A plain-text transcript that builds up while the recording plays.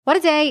What a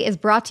Day is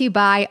brought to you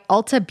by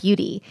Ulta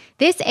Beauty.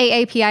 This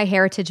AAPI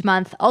Heritage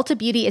Month, Ulta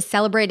Beauty is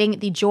celebrating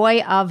the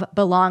joy of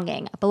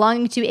belonging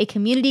to a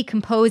community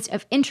composed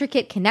of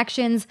intricate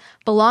connections,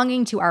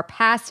 belonging to our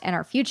past and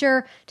our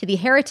future, to the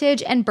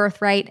heritage and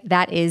birthright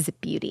that is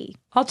beauty.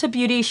 Ulta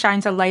Beauty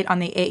shines a light on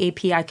the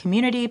AAPI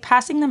community,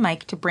 passing the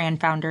mic to brand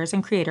founders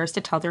and creators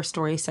to tell their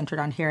stories centered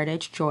on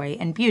heritage, joy,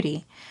 and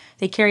beauty.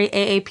 They carry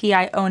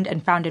AAPI-owned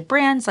and founded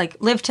brands like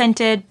Live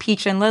Tinted,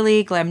 Peach and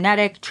Lily,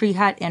 Glamnetic, Tree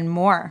Hut, and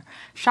more.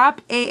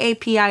 Shop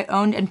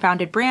AAPI-owned and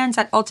founded brands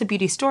at Ulta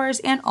Beauty stores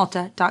and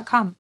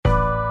Ulta.com.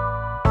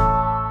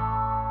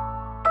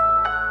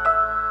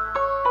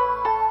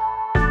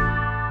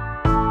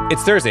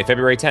 It's Thursday,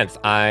 February 10th.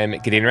 I'm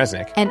Gideon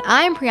Resnick. And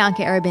I'm Priyanka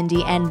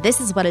Aribindi, and this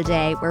is What a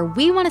Day, where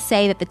we want to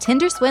say that the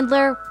Tinder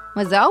swindler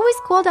was always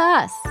cool to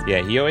us.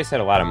 Yeah, he always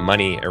had a lot of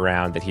money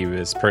around that he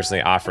was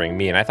personally offering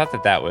me, and I thought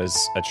that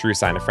was a true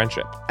sign of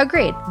friendship.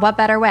 Agreed. What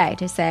better way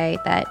to say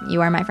that you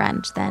are my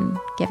friend than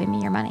giving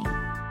me your money?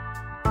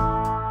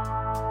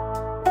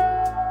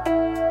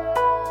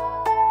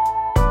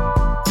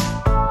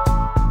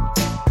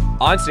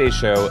 On today's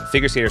show,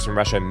 figure skaters from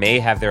Russia may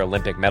have their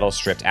Olympic medals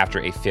stripped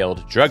after a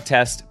failed drug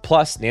test.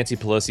 Plus, Nancy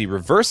Pelosi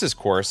reverses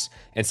course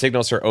and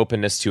signals her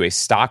openness to a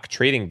stock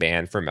trading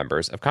ban for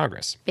members of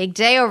Congress. Big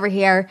day over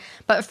here.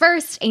 But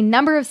first, a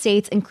number of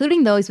states,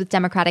 including those with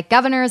Democratic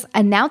governors,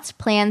 announced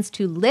plans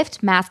to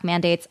lift mask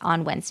mandates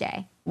on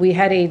Wednesday. We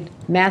had a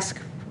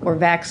mask or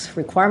vax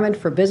requirement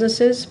for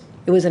businesses.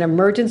 It was an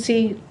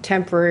emergency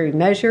temporary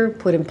measure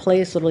put in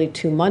place literally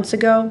 2 months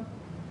ago.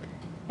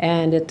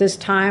 And at this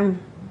time,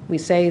 we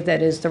say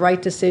that it is the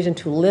right decision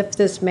to lift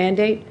this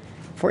mandate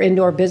for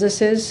indoor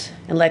businesses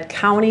and let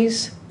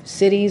counties,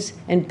 cities,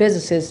 and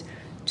businesses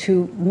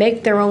to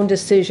make their own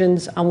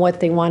decisions on what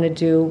they want to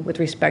do with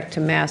respect to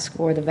masks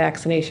or the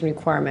vaccination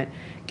requirement.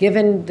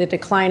 Given the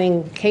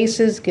declining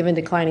cases, given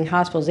declining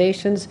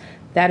hospitalizations,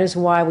 that is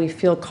why we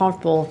feel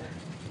comfortable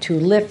to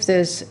lift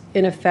this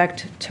in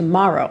effect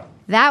tomorrow.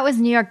 That was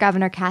New York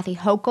Governor Kathy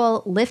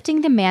Hochul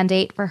lifting the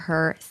mandate for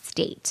her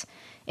state.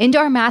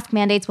 Indoor mask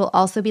mandates will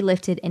also be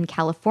lifted in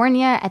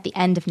California at the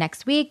end of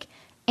next week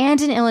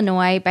and in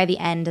Illinois by the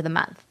end of the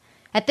month.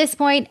 At this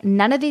point,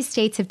 none of these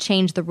states have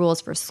changed the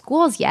rules for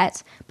schools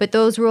yet, but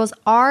those rules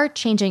are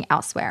changing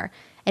elsewhere.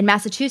 In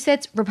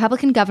Massachusetts,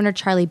 Republican Governor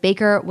Charlie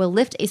Baker will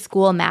lift a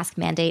school mask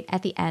mandate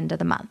at the end of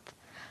the month.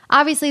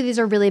 Obviously, these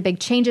are really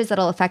big changes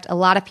that'll affect a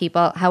lot of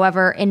people.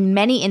 However, in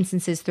many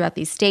instances throughout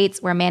these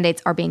states where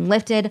mandates are being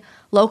lifted,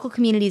 local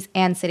communities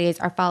and cities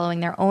are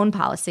following their own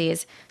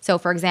policies. So,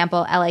 for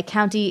example, LA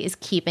County is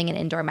keeping an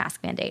indoor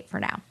mask mandate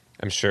for now.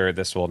 I'm sure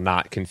this will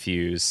not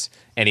confuse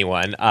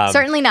anyone.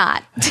 Certainly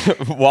not.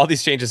 While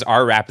these changes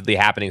are rapidly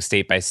happening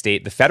state by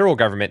state, the federal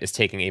government is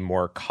taking a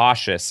more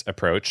cautious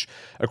approach.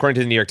 According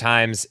to the New York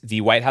Times,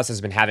 the White House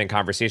has been having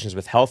conversations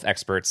with health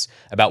experts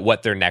about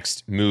what their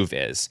next move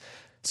is.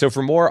 So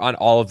for more on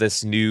all of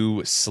this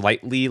new,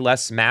 slightly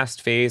less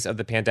masked phase of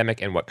the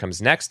pandemic and what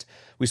comes next,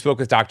 we spoke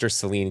with Dr.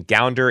 Celine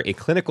Gounder, a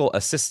clinical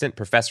assistant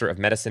professor of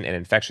medicine and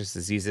infectious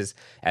diseases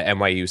at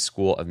NYU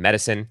School of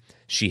Medicine.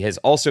 She has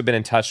also been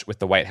in touch with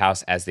the White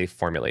House as they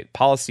formulate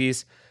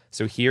policies.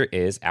 So here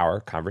is our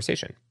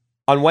conversation.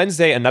 On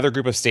Wednesday, another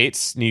group of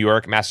states, New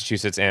York,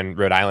 Massachusetts, and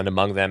Rhode Island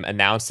among them,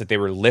 announced that they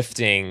were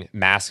lifting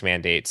mask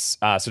mandates.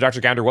 So Dr.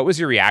 Gounder, what was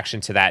your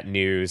reaction to that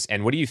news,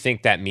 and what do you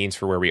think that means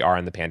for where we are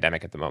in the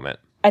pandemic at the moment?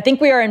 I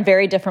think we are in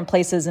very different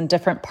places in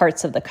different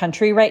parts of the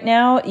country right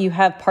now. You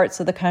have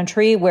parts of the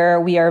country where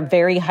we are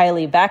very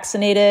highly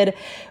vaccinated,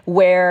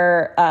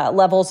 where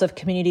levels of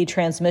community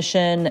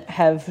transmission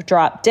have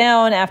dropped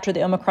down after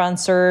the Omicron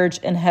surge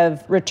and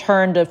have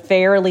returned to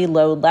fairly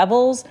low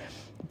levels.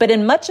 But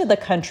in much of the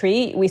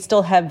country, we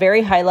still have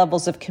very high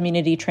levels of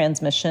community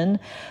transmission,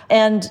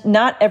 and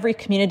not every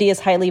community is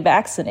highly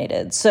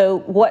vaccinated. So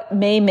what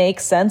may make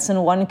sense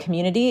in one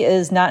community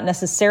is not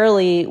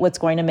necessarily what's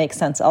going to make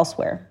sense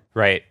elsewhere.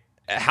 Right.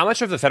 How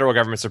much of the federal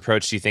government's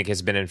approach do you think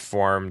has been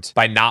informed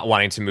by not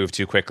wanting to move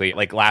too quickly?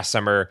 Like last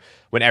summer,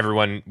 when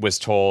everyone was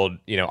told,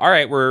 all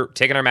right, we're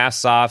taking our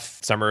masks off,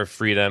 summer of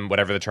freedom,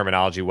 whatever the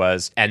terminology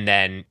was. And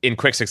then in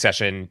quick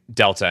succession,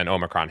 Delta and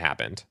Omicron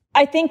happened.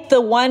 I think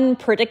the one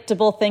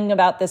predictable thing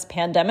about this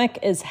pandemic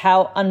is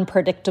how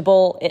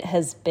unpredictable it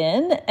has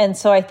been. And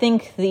so I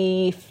think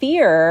the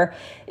fear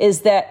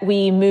is that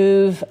we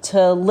move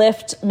to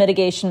lift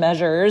mitigation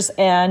measures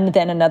and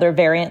then another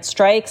variant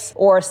strikes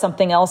or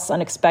something else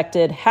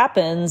unexpected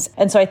happens.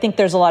 And so I think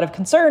there's a lot of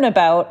concern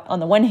about, on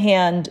the one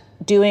hand,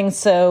 doing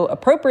so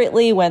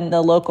appropriately when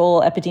the local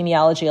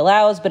epidemiology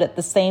allows, but at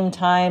the same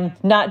time,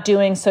 not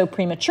doing so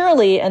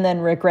prematurely and then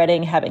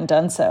regretting having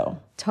done so.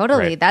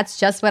 Totally. Right. That's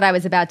just what I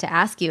was about to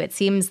ask you. It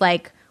seems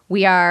like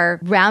we are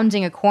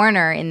rounding a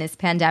corner in this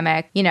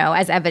pandemic,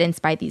 as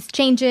evidenced by these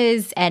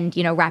changes and,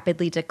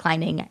 rapidly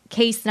declining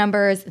case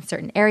numbers in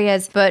certain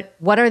areas. But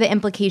what are the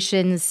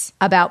implications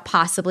about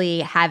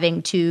possibly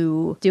having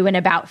to do an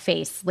about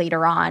face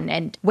later on?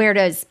 And where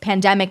does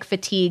pandemic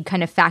fatigue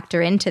kind of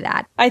factor into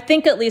that? I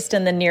think at least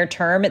in the near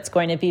term, it's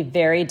going to be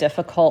very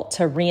difficult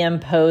to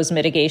reimpose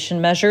mitigation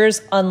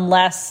measures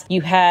unless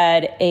you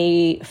had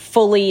a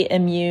fully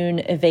immune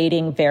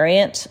evading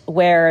variant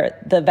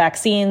where the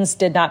vaccines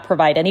did not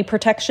provide any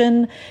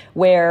protection,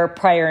 where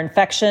prior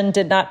infection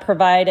did not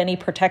provide any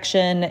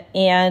protection.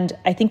 And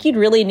I think you'd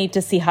really need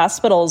to see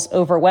hospitals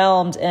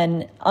overwhelmed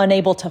and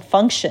unable to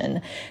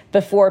function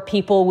before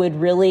people would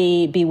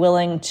really be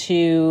willing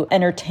to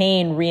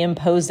entertain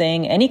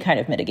reimposing any kind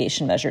of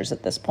mitigation measures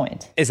at this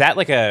point. Is that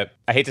like I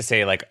hate to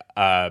say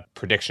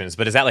predictions,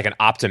 but is that like an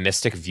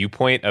optimistic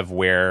viewpoint of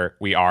where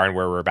we are and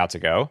where we're about to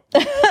go?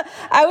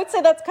 I would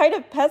say that's kind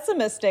of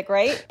pessimistic,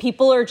 right?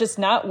 People are just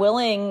not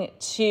willing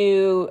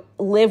to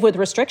live with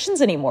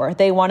restrictions anymore.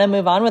 They want to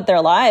move on with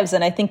their lives.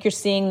 And I think you're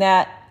seeing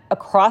that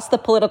across the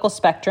political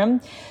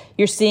spectrum.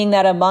 You're seeing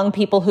that among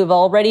people who've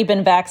already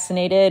been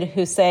vaccinated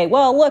who say,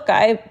 well, look,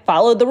 I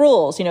followed the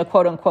rules,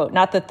 quote unquote.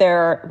 Not that there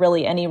are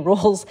really any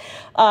rules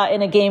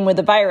in a game with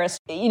the virus.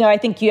 I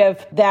think you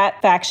have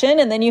that faction.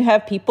 And then you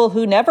have people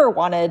who never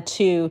wanted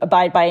to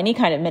abide by any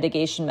kind of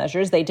mitigation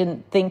measures. They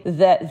didn't think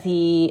that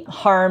the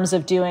harms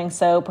of doing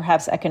so,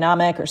 perhaps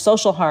economic or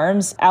social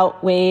harms,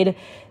 outweighed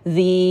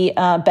the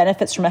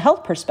benefits from a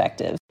health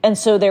perspective. And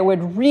so there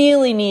would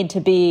really need to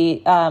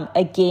be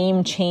a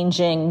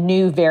game-changing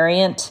new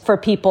variant for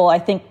people, I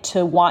think,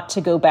 to want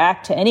to go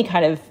back to any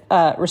kind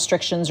of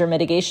restrictions or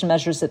mitigation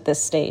measures at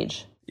this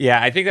stage.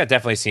 Yeah, I think that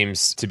definitely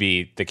seems to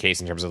be the case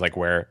in terms of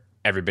where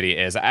everybody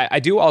is. I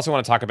do also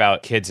want to talk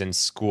about kids in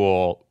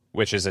school,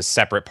 which is a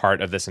separate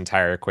part of this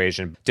entire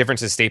equation.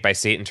 Differences state by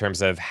state in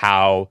terms of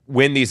how,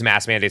 when these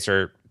mask mandates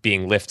are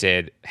being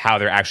lifted, how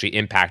they're actually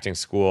impacting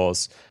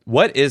schools.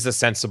 What is a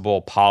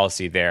sensible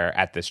policy there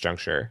at this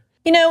juncture?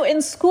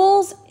 In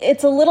schools,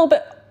 it's a little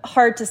bit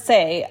hard to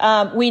say.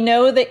 We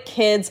know that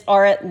kids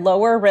are at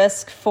lower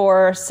risk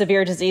for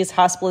severe disease,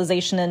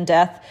 hospitalization, and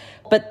death,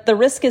 but the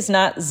risk is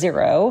not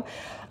zero.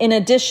 In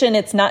addition,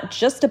 it's not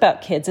just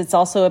about kids. It's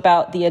also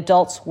about the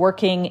adults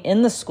working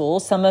in the school,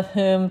 some of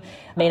whom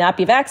may not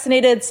be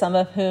vaccinated, some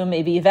of whom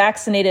may be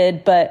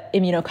vaccinated but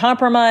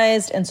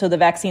immunocompromised, and so the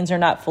vaccines are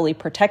not fully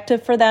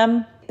protective for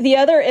them. The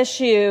other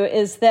issue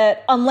is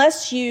that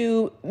unless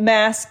you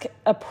mask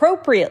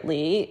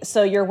appropriately,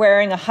 so you're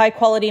wearing a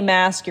high-quality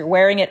mask, you're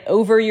wearing it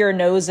over your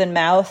nose and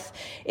mouth,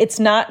 it's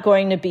not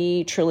going to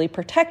be truly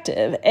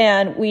protective.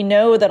 And we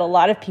know that a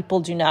lot of people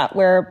do not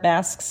wear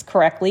masks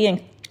correctly,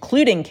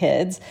 including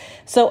kids.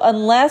 So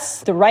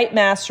unless the right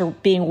masks are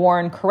being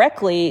worn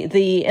correctly,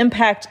 the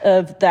impact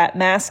of that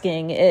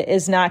masking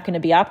is not going to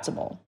be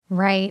optimal.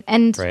 Right.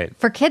 And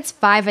for kids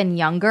 5 and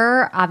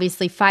younger,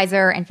 obviously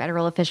Pfizer and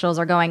federal officials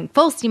are going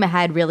full steam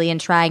ahead really in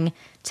trying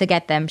to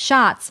get them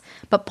shots.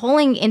 But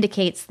polling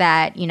indicates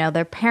that,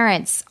 their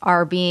parents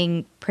are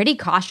being pretty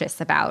cautious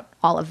about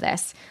all of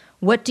this.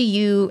 What do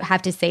you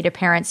have to say to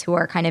parents who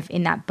are kind of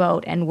in that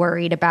boat and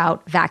worried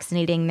about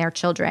vaccinating their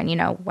children,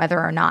 whether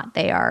or not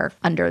they are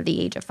under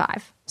the age of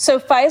 5? So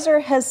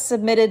Pfizer has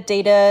submitted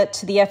data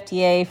to the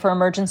FDA for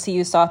emergency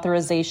use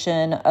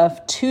authorization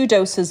of 2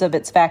 doses of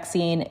its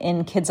vaccine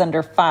in kids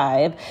under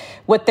 5.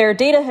 What their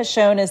data has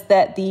shown is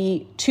that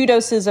the 2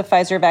 doses of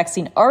Pfizer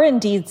vaccine are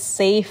indeed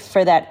safe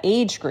for that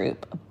age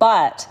group,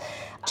 but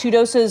 2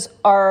 doses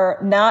are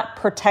not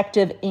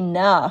protective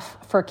enough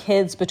for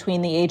kids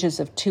between the ages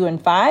of 2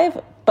 and 5,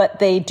 but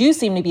they do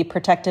seem to be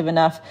protective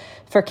enough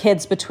for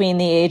kids between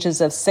the ages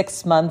of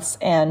 6 months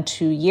and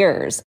 2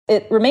 years.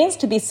 It remains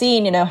to be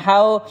seen,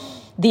 how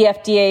the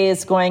FDA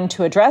is going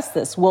to address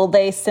this. Will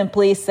they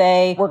simply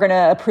say, we're going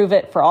to approve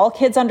it for all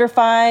kids under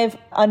 5,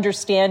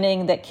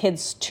 understanding that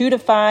kids 2 to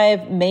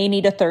 5 may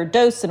need a 3rd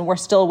dose, and we're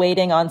still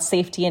waiting on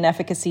safety and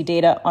efficacy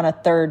data on a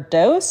 3rd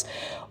dose?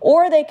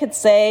 Or they could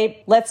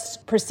say, let's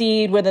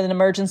proceed with an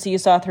emergency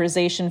use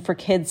authorization for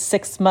kids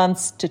 6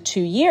 months to 2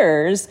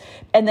 years,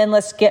 and then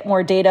let's get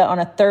more data on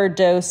a 3rd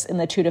dose in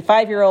the 2 to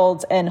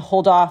 5-year-olds and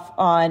hold off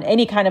on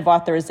any kind of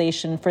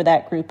authorization for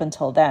that group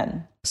until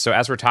then. So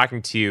as we're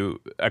talking to you,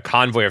 a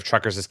convoy of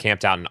truckers has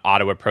camped out in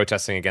Ottawa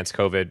protesting against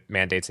COVID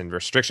mandates and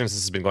restrictions.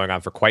 This has been going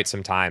on for quite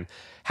some time.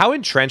 How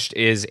entrenched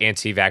is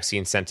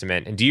anti-vaccine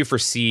sentiment? And do you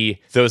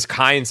foresee those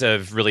kinds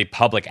of really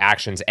public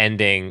actions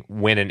ending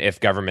when and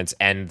if governments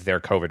end their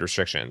COVID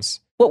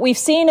restrictions? What we've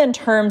seen in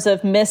terms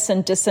of mis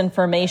and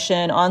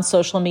disinformation on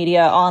social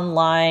media,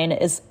 online,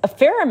 is a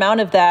fair amount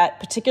of that,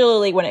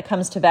 particularly when it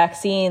comes to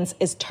vaccines,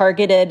 is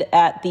targeted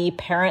at the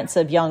parents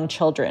of young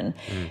children.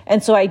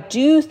 And so I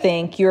do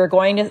think you're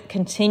going to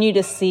continue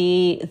to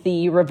see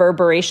the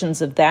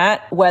reverberations of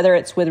that, whether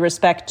it's with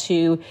respect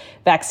to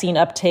vaccine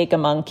uptake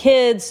among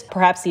kids,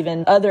 perhaps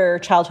even other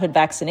childhood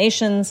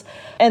vaccinations.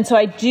 And so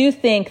I do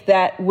think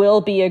that will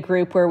be a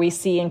group where we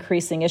see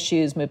increasing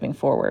issues moving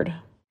forward.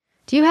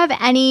 Do you have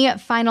any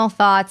final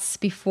thoughts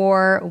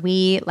before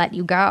we let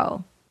you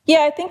go?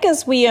 Yeah, I think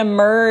as we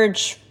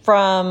emerge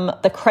from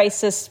the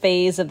crisis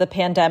phase of the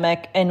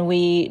pandemic and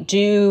we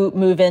do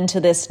move into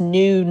this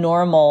new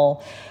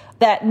normal,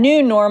 that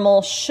new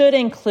normal should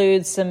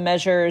include some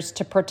measures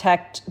to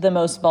protect the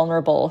most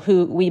vulnerable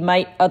who we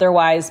might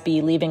otherwise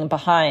be leaving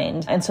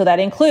behind. And so that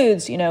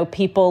includes,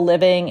 people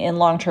living in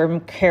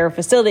long-term care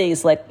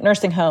facilities like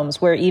nursing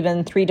homes where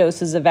even 3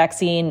 doses of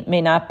vaccine may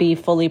not be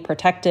fully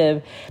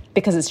protective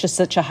because it's just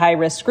such a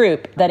high-risk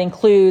group. That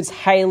includes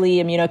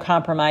highly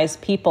immunocompromised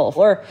people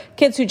or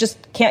kids who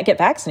just can't get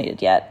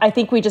vaccinated yet. I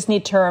think we just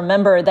need to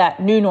remember that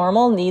new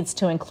normal needs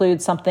to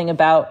include something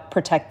about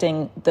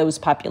protecting those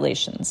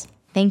populations.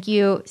 Thank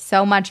you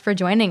so much for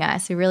joining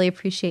us. We really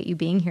appreciate you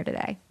being here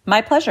today.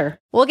 My pleasure.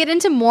 We'll get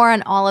into more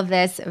on all of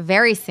this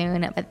very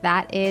soon, but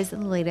that is the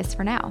latest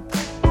for now.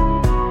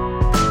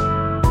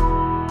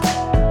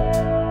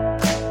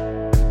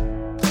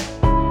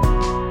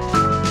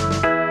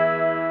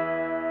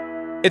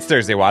 It's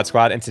Thursday, Wad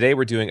Squad, and today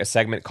we're doing a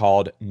segment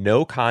called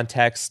No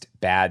Context,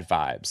 Bad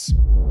Vibes.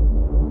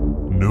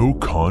 No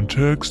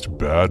context,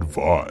 bad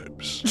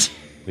vibes.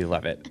 We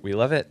love it. We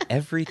love it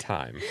every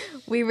time.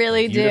 We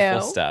really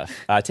Beautiful do.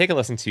 stuff. Take a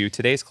listen to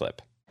today's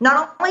clip.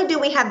 Not only do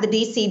we have the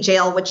D.C.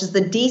 jail, which is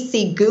the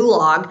D.C.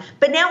 gulag,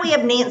 but now we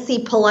have Nancy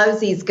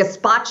Pelosi's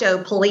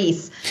gazpacho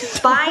police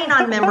spying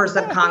on members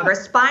of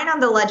Congress, spying on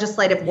the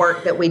legislative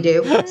work that we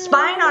do,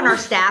 spying on our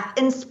staff,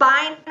 and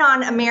spying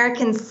on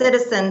American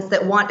citizens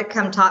that want to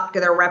come talk to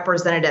their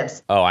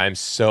representatives. Oh, I'm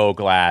so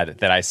glad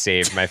that I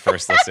saved my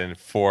first listen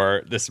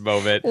for this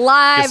moment.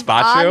 Live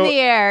Gazpacho? on the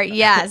air.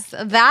 Yes.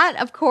 That,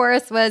 of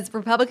course, was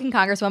Republican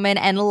Congresswoman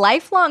and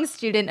lifelong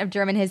student of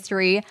German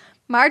history,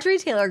 Marjorie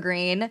Taylor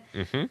Greene.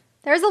 Mm-hmm.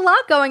 There's a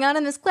lot going on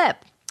in this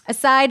clip.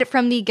 Aside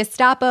from the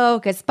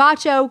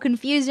Gestapo-gazpacho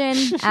confusion,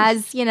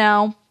 as,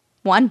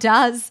 one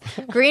does,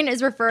 Greene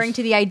is referring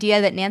to the idea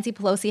that Nancy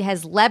Pelosi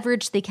has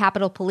leveraged the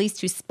Capitol Police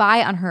to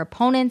spy on her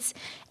opponents,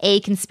 a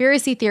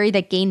conspiracy theory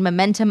that gained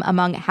momentum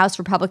among House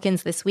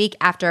Republicans this week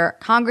after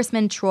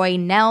Congressman Troy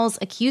Nehls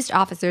accused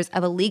officers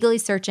of illegally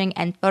searching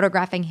and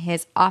photographing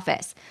his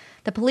office.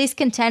 The police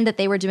contend that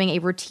they were doing a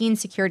routine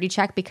security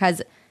check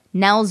because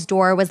Nell's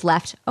door was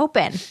left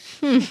open.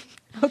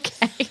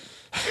 Okay.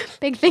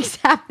 Big things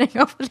happening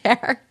over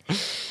there.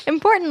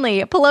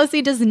 Importantly,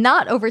 Pelosi does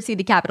not oversee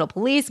the Capitol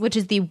Police, which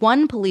is the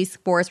one police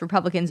force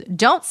Republicans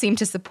don't seem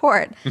to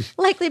support,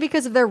 likely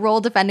because of their role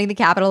defending the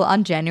Capitol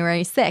on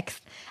January 6th.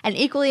 And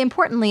equally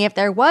importantly, if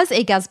there was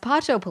a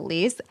gazpacho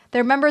police,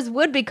 their members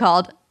would be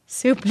called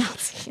soup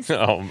Nazis.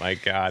 Oh, my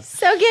God.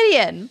 So,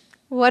 Gideon,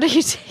 what are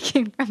you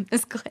taking from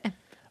this clip?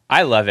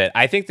 I love it.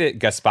 I think that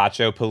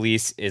Gazpacho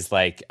Police is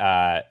like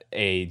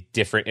a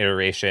different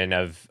iteration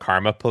of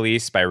Karma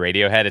Police by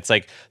Radiohead. It's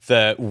like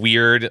the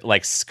weird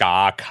like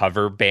ska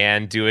cover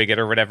band doing it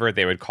or whatever.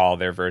 They would call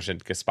their version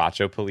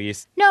Gazpacho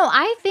Police. No,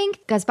 I think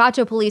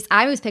Gazpacho Police,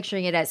 I was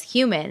picturing it as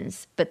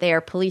humans, but they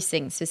are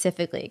policing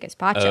specifically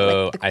Gazpacho.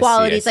 Oh, like the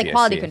quality, it's like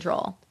quality I see.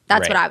 control.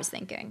 That's Right. what I was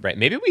thinking. Right.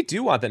 Maybe we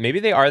do want that.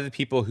 Maybe they are the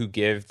people who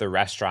give the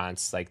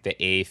restaurants like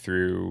the A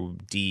through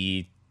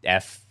D,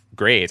 F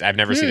grades. I've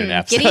never seen an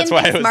F. So Gideon that's why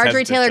I thinks was Marjorie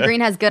hesitant Taylor to-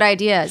 Greene has good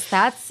ideas.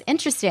 That's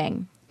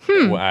interesting.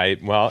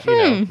 Well,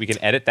 we can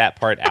edit that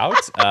part out.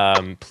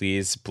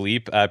 Please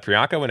bleep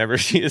Priyanka whenever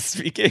she is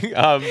speaking.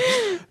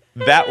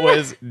 That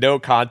was No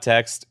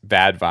Context,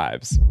 Bad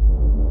Vibes.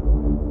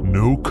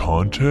 No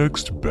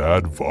context,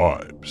 bad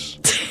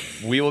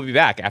vibes. We will be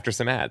back after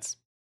some ads.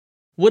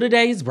 What A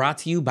Day is brought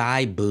to you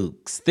by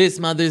Books. This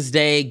Mother's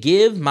Day,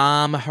 give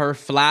mom her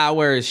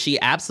flowers. She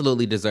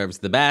absolutely deserves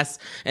the best,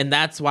 and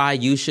that's why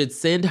you should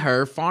send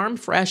her farm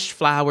fresh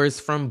flowers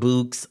from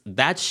Books.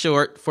 That's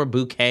short for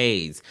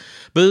bouquets.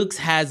 Books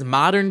has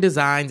modern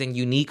designs and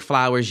unique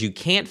flowers you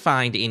can't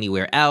find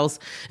anywhere else,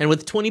 and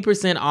with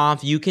 20%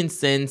 off, you can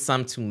send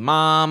some to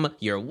mom,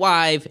 your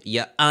wife,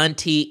 your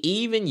auntie,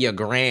 even your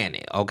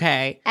granny,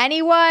 okay?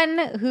 Anyone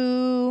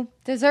who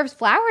deserves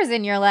flowers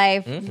in your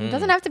life. It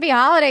doesn't have to be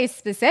holiday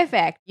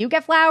specific. You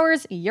get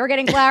flowers, you're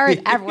getting flowers,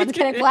 everyone's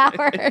getting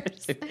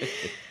flowers.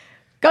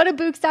 Go to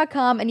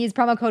Books.com and use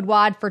promo code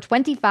WAD for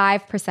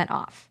 25%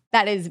 off.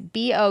 That is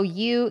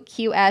BOUQS.com,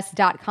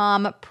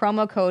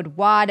 promo code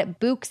WAD,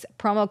 Books,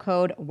 promo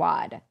code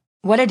WAD.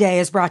 What a Day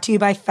is brought to you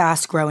by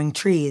Fast Growing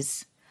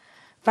Trees.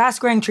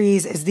 Fast Growing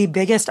Trees is the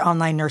biggest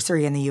online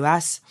nursery in the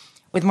U.S.,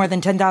 with more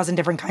than 10,000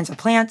 different kinds of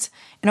plants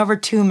and over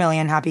 2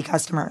 million happy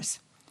customers.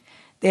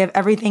 They have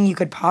everything you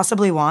could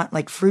possibly want,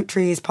 like fruit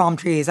trees, palm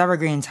trees,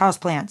 evergreens,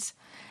 houseplants,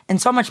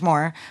 and so much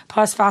more.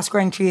 Plus, Fast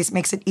Growing Trees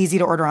makes it easy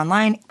to order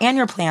online, and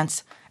your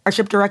plants are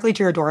shipped directly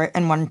to your door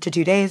in 1 to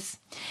 2 days.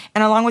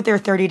 And along with their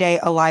 30-day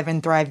Alive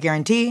and Thrive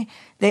guarantee,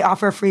 they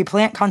offer free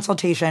plant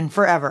consultation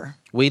forever.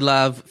 We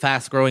love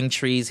Fast Growing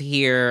Trees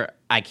here.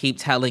 I keep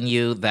telling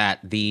you that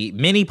the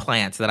mini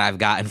plants that I've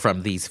gotten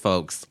from these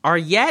folks are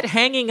yet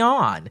hanging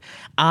on.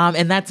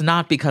 And that's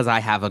not because I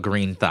have a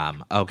green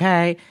thumb,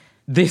 okay?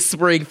 This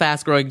spring,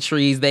 Fast Growing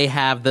Trees, they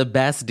have the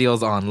best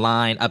deals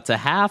online, up to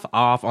half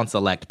off on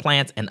select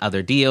plants and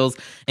other deals.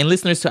 And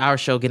listeners to our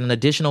show get an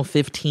additional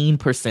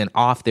 15%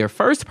 off their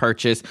first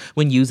purchase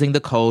when using the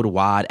code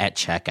WAD at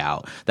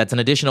checkout. That's an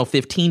additional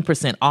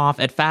 15% off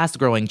at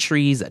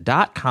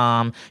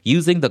fastgrowingtrees.com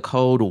using the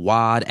code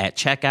WAD at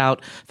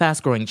checkout.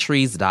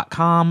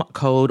 Fastgrowingtrees.com,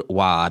 code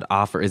WAD.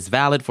 Offer is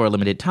valid for a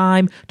limited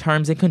time.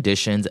 Terms and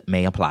conditions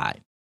may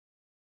apply.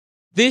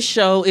 This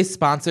show is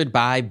sponsored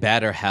by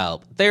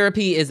BetterHelp.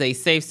 Therapy is a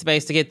safe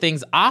space to get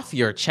things off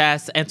your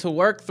chest and to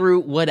work through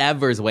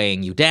whatever's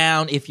weighing you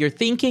down. If you're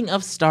thinking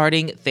of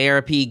starting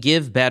therapy,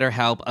 give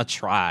BetterHelp a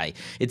try.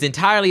 It's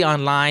entirely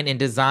online and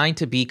designed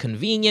to be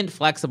convenient,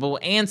 flexible,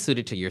 and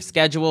suited to your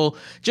schedule.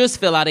 Just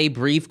fill out a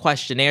brief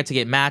questionnaire to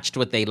get matched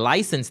with a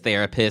licensed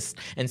therapist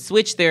and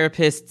switch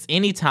therapists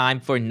anytime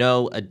for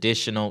no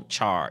additional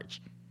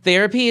charge.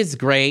 Therapy is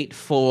great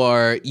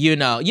for, you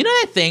know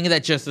that thing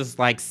that just is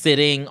like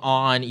sitting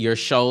on your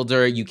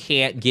shoulder, you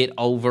can't get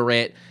over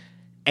it,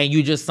 and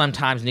you just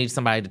sometimes need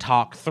somebody to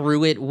talk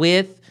through it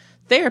with?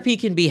 Therapy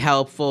can be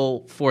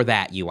helpful for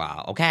that, you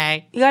all,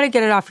 okay? You got to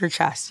get it off your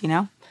chest,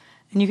 And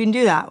you can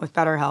do that with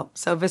BetterHelp.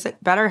 So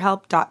visit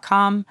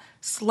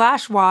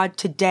betterhelp.com/WAD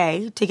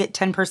today to get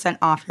 10%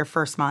 off your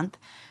first month.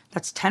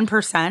 That's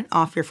 10%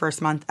 off your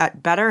first month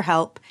at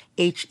BetterHelp,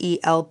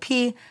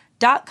 HELP.com/WAD.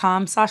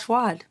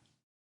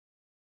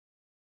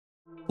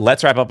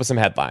 Let's wrap up with some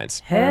headlines.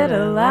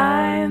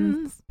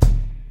 Headlines.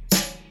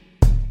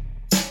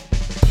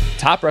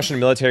 Top Russian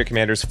military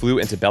commanders flew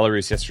into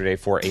Belarus yesterday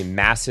for a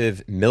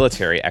massive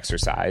military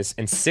exercise,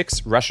 and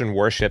 6 Russian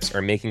warships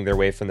are making their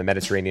way from the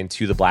Mediterranean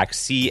to the Black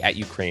Sea at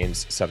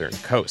Ukraine's southern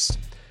coast.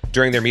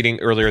 During their meeting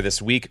earlier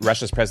this week,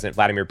 Russia's President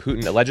Vladimir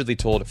Putin allegedly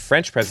told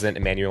French President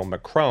Emmanuel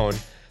Macron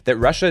that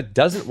Russia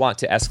doesn't want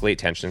to escalate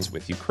tensions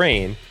with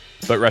Ukraine,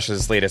 but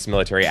Russia's latest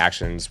military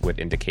actions would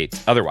indicate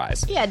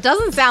otherwise. Yeah, it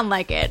doesn't sound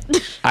like it.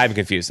 I'm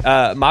confused.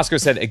 Moscow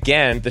said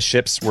again the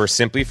ships were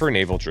simply for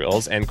naval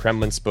drills, and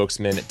Kremlin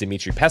spokesman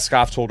Dmitry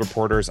Peskov told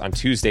reporters on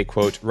Tuesday,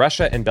 quote,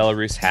 Russia and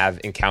Belarus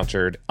have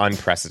encountered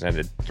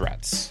unprecedented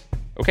threats.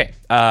 Okay.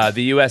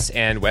 The U.S.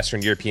 and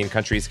Western European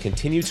countries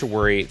continue to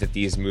worry that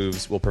these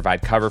moves will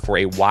provide cover for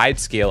a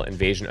wide-scale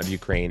invasion of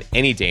Ukraine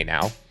any day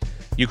now.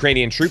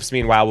 Ukrainian troops,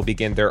 meanwhile, will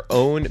begin their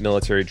own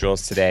military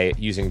drills today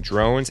using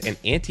drones and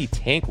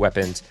anti-tank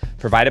weapons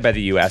provided by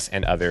the U.S.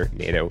 and other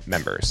NATO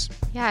members.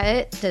 Yeah,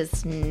 it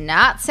does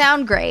not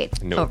sound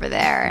great over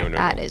there.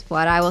 That is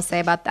what I will say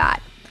about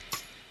that.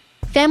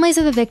 Families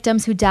of the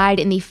victims who died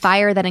in the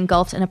fire that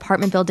engulfed an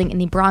apartment building in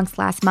the Bronx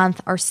last month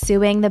are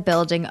suing the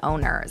building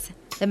owners.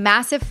 The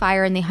massive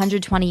fire in the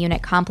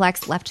 120-unit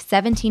complex left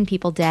 17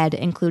 people dead,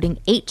 including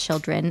 8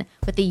 children,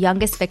 with the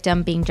youngest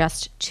victim being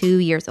just 2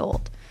 years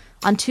old.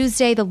 On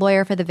Tuesday, the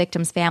lawyer for the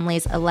victims'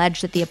 families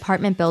alleged that the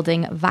apartment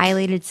building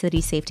violated city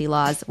safety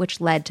laws,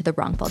 which led to the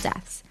wrongful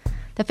deaths.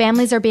 The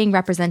families are being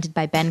represented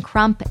by Ben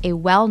Crump, a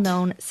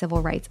well-known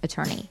civil rights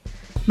attorney.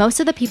 Most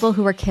of the people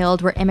who were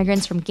killed were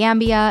immigrants from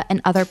Gambia and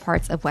other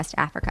parts of West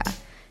Africa.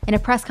 In a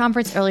press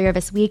conference earlier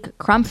this week,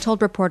 Crump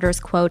told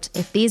reporters, quote,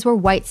 if these were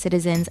white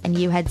citizens and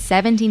you had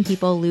 17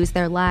 people lose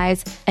their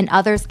lives and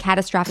others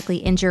catastrophically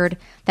injured,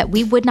 that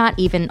we would not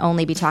even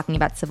only be talking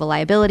about civil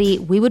liability,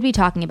 we would be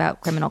talking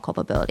about criminal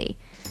culpability.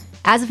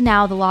 As of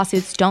now, the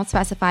lawsuits don't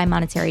specify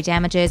monetary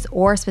damages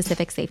or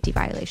specific safety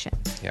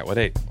violations. Yeah, what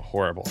a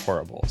horrible,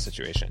 horrible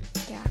situation.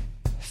 Yeah.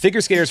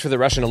 Figure skaters for the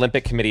Russian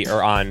Olympic Committee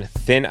are on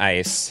thin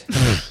ice.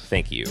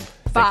 Thank you.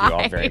 Thank you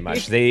all very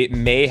much. They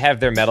may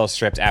have their medals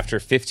stripped after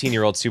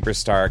 15-year-old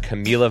superstar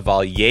Kamila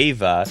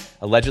Valieva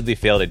allegedly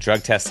failed a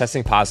drug test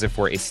testing positive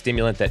for a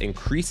stimulant that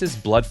increases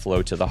blood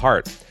flow to the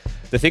heart.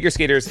 The figure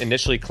skaters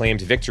initially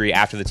claimed victory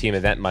after the team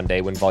event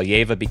Monday when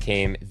Valieva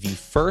became the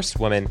first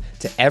woman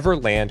to ever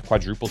land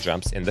quadruple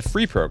jumps in the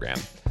free program.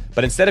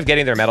 But instead of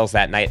getting their medals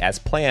that night as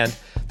planned,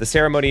 the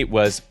ceremony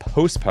was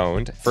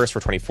postponed, first for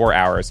 24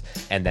 hours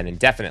and then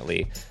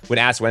indefinitely. When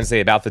asked Wednesday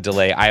about the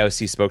delay,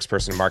 IOC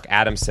spokesperson Mark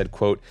Adams said,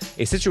 quote,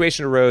 a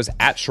situation arose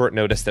at short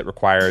notice that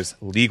requires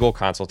legal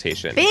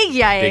consultation. Big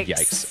yikes. Big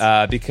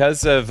yikes.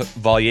 Because of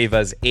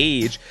Valieva's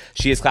age,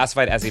 she is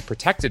classified as a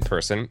protected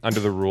person under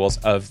the rules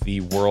of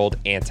the World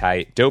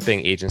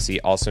Anti-Doping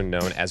Agency, also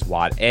known as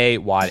WADA.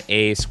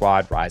 WADA,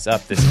 squad, rise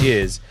up. This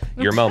is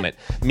your moment.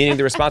 Meaning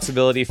the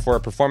responsibility for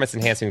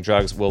performance-enhancing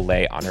drugs will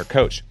lay on her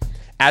coach.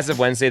 As of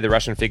Wednesday, the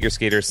Russian figure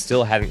skaters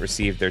still hadn't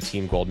received their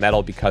team gold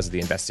medal because of the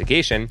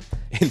investigation.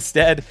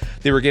 Instead,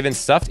 they were given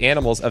stuffed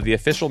animals of the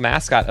official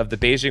mascot of the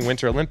Beijing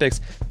Winter Olympics,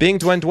 Bing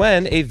Duen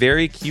Duen, a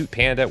very cute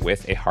panda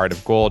with a heart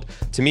of gold.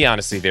 To me,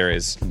 honestly, there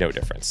is no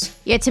difference.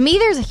 Yeah, to me,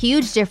 there's a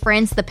huge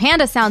difference. The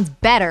panda sounds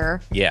better.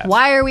 Yeah.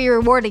 Why are we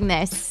rewarding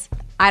this?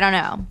 I don't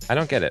know. I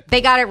don't get it. They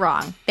got it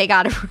wrong. They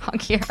got it wrong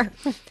here.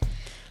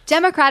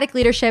 Democratic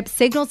leadership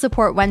signaled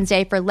support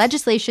Wednesday for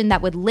legislation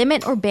that would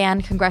limit or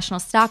ban congressional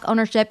stock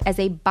ownership as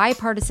a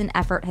bipartisan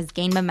effort has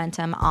gained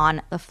momentum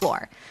on the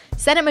floor.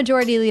 Senate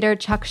Majority Leader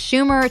Chuck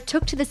Schumer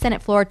took to the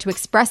Senate floor to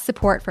express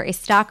support for a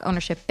stock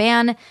ownership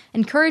ban,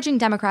 encouraging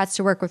Democrats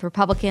to work with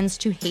Republicans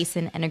to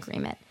hasten an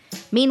agreement.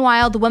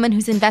 Meanwhile, the woman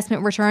whose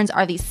investment returns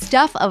are the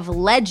stuff of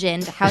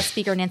legend, House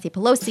Speaker Nancy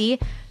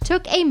Pelosi,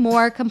 took a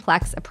more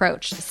complex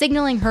approach,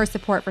 signaling her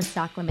support for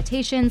stock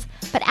limitations,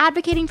 but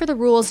advocating for the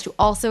rules to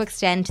also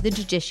extend to the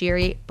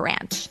judiciary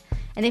branch.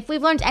 And if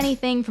we've learned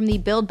anything from the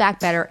Build Back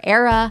Better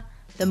era,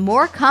 the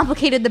more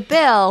complicated the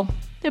bill,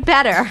 the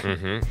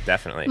better.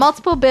 Definitely.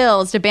 Multiple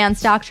bills to ban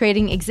stock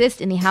trading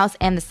exist in the House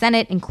and the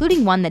Senate,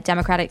 including one that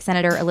Democratic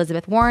Senator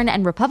Elizabeth Warren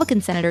and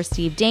Republican Senator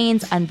Steve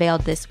Daines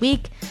unveiled this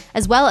week,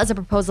 as well as a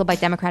proposal by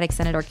Democratic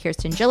Senator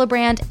Kirsten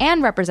Gillibrand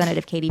and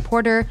Representative Katie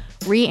Porter,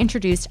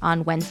 reintroduced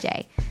on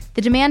Wednesday.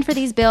 The demand for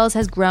these bills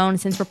has grown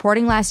since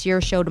reporting last year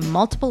showed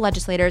multiple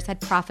legislators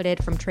had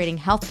profited from trading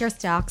healthcare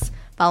stocks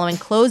following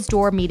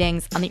closed-door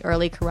meetings on the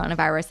early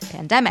coronavirus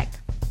pandemic.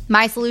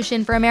 My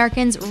solution for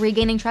Americans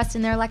regaining trust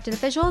in their elected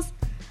officials?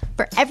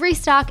 For every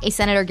stock a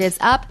senator gives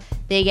up,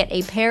 they get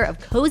a pair of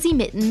cozy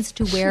mittens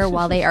to wear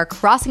while they are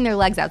crossing their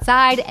legs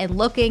outside and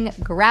looking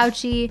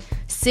grouchy.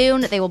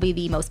 Soon, they will be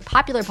the most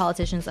popular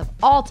politicians of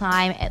all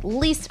time, at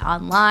least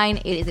online.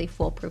 It is a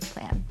foolproof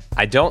plan.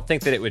 I don't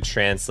think that it would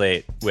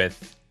translate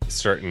with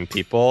certain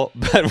people,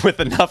 but with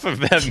enough of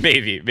them,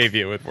 maybe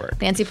it would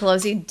work. Nancy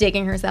Pelosi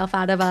digging herself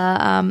out of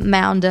a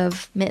mound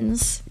of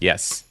mittens.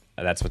 Yes.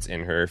 That's what's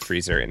in her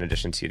freezer in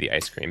addition to the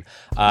ice cream.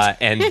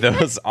 And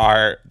those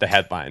are the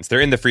headlines.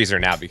 They're in the freezer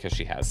now because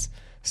she has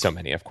so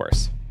many, of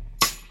course.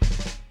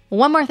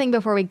 One more thing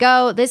before we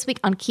go. This week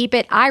on Keep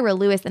It, Ira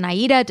Lewis and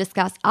Aida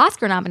discuss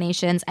Oscar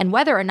nominations and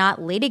whether or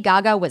not Lady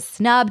Gaga was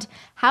snubbed,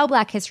 how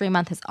Black History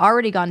Month has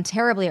already gone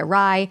terribly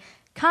awry,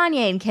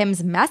 Kanye and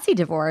Kim's messy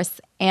divorce,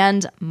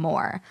 and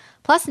more.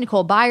 Plus,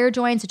 Nicole Byer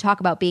joins to talk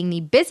about being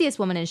the busiest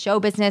woman in show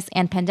business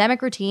and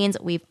pandemic routines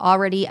we've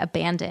already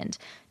abandoned.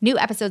 New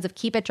episodes of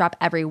Keep It drop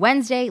every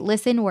Wednesday.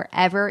 Listen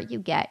wherever you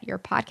get your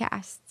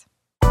podcasts.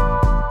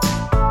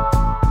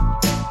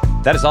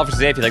 That is all for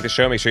today. If you like the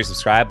show, make sure you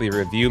subscribe, leave a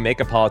review, make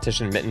a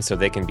politician mitten so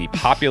they can be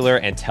popular,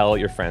 and tell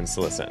your friends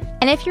to listen.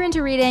 And if you're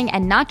into reading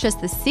and not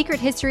just the secret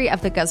history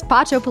of the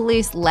Gazpacho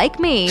police like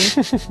me,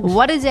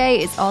 What a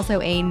Day is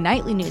also a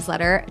nightly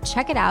newsletter.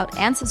 Check it out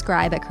and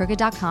subscribe at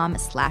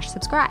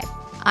crooked.com/subscribe.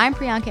 I'm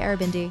Priyanka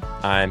Aribindi.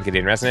 I'm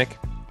Gideon Resnick.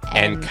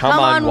 And come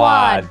on,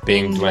 Wad,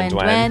 Bing Dwen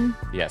Dwen.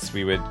 Yes,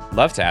 we would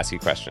love to ask you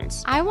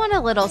questions. I want a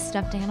little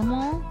stuffed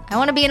animal. I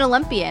want to be an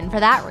Olympian for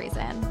that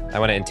reason. I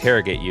want to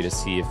interrogate you to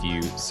see if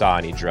you saw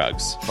any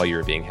drugs while you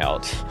were being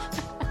held.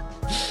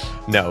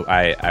 No,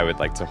 I would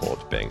like to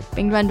hold Bing.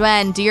 Bing Dwen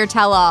Dwen, do your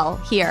tell-all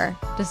here.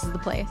 This is the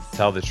place.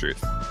 Tell the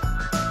truth.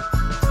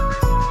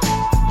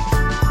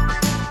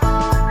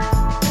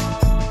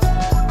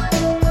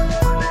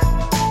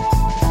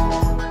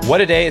 What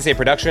a Day is a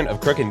production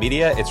of Crooked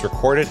Media. It's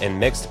recorded and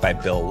mixed by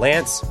Bill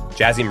Lance.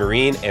 Jazzy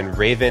Marine and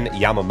Raven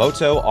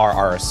Yamamoto are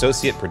our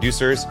associate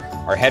producers.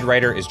 Our head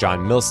writer is John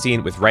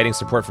Milstein, with writing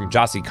support from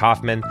Jossie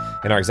Kaufman.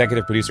 And our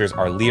executive producers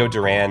are Leo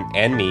Duran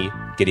and me,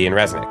 Gideon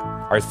Resnick.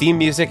 Our theme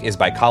music is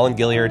by Colin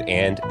Gilliard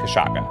and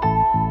Kashaka.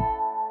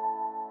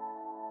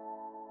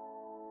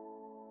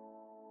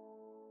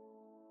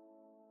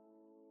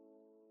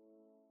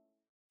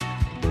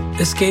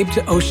 Escape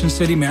to Ocean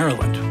City,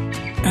 Maryland,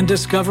 and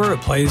discover a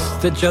place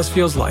that just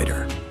feels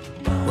lighter,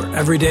 where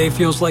every day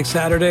feels like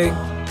Saturday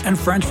and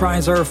French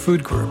fries are a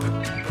food group,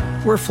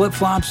 where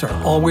flip-flops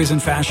are always in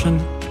fashion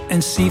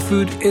and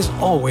seafood is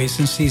always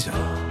in season,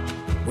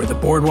 where the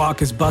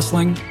boardwalk is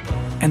bustling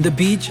and the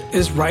beach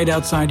is right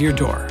outside your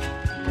door,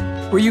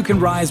 where you can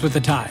rise with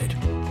the tide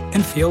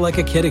and feel like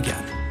a kid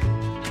again.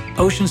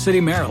 Ocean City,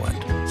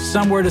 Maryland,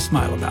 somewhere to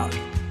smile about.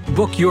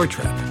 Book your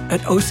trip at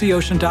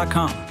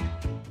OCOcean.com.